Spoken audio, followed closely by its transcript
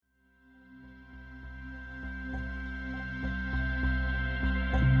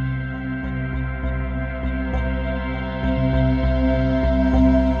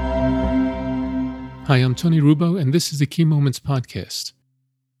Hi, I'm Tony Rubo, and this is the Key Moments Podcast.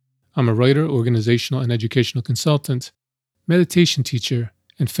 I'm a writer, organizational and educational consultant, meditation teacher,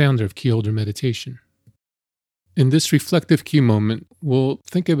 and founder of Keyholder Meditation. In this reflective key moment, we'll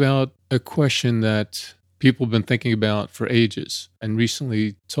think about a question that people have been thinking about for ages, and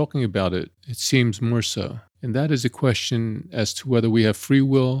recently talking about it seems more so. And that is a question as to whether we have free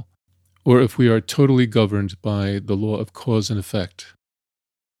will or if we are totally governed by the law of cause and effect.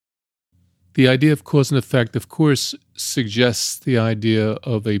 The idea of cause and effect, of course, suggests the idea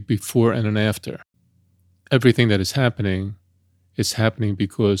of a before and an after. Everything that is happening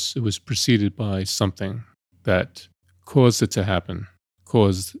because it was preceded by something that caused it to happen,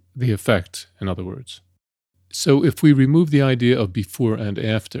 caused the effect, in other words. So if we remove the idea of before and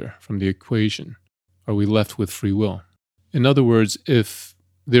after from the equation, are we left with free will? In other words, if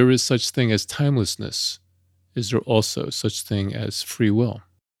there is such thing as timelessness, is there also such thing as free will?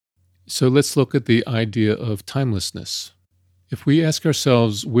 So let's look at the idea of timelessness. If we ask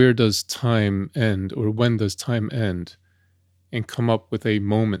ourselves, where does time end, or when does time end, and come up with a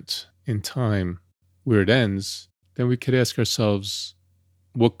moment in time where it ends, then we could ask ourselves,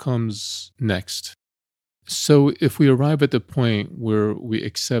 what comes next? So if we arrive at the point where we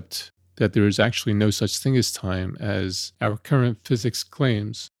accept that there is actually no such thing as time as our current physics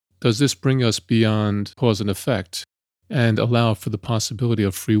claims, does this bring us beyond cause and effect and allow for the possibility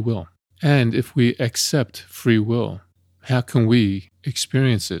of free will? And if we accept free will, how can we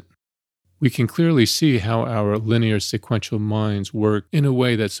experience it? We can clearly see how our linear sequential minds work in a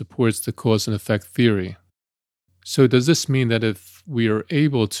way that supports the cause and effect theory. So does this mean that if we are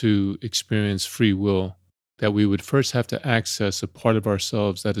able to experience free will, that we would first have to access a part of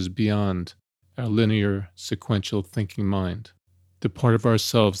ourselves that is beyond our linear sequential thinking mind, the part of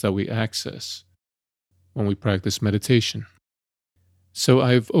ourselves that we access when we practice meditation? So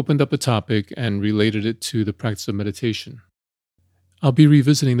I've opened up a topic and related it to the practice of meditation. I'll be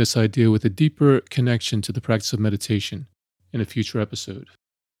revisiting this idea with a deeper connection to the practice of meditation in a future episode.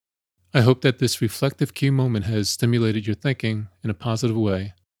 I hope that this reflective key moment has stimulated your thinking in a positive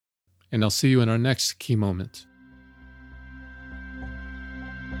way, and I'll see you in our next key moment.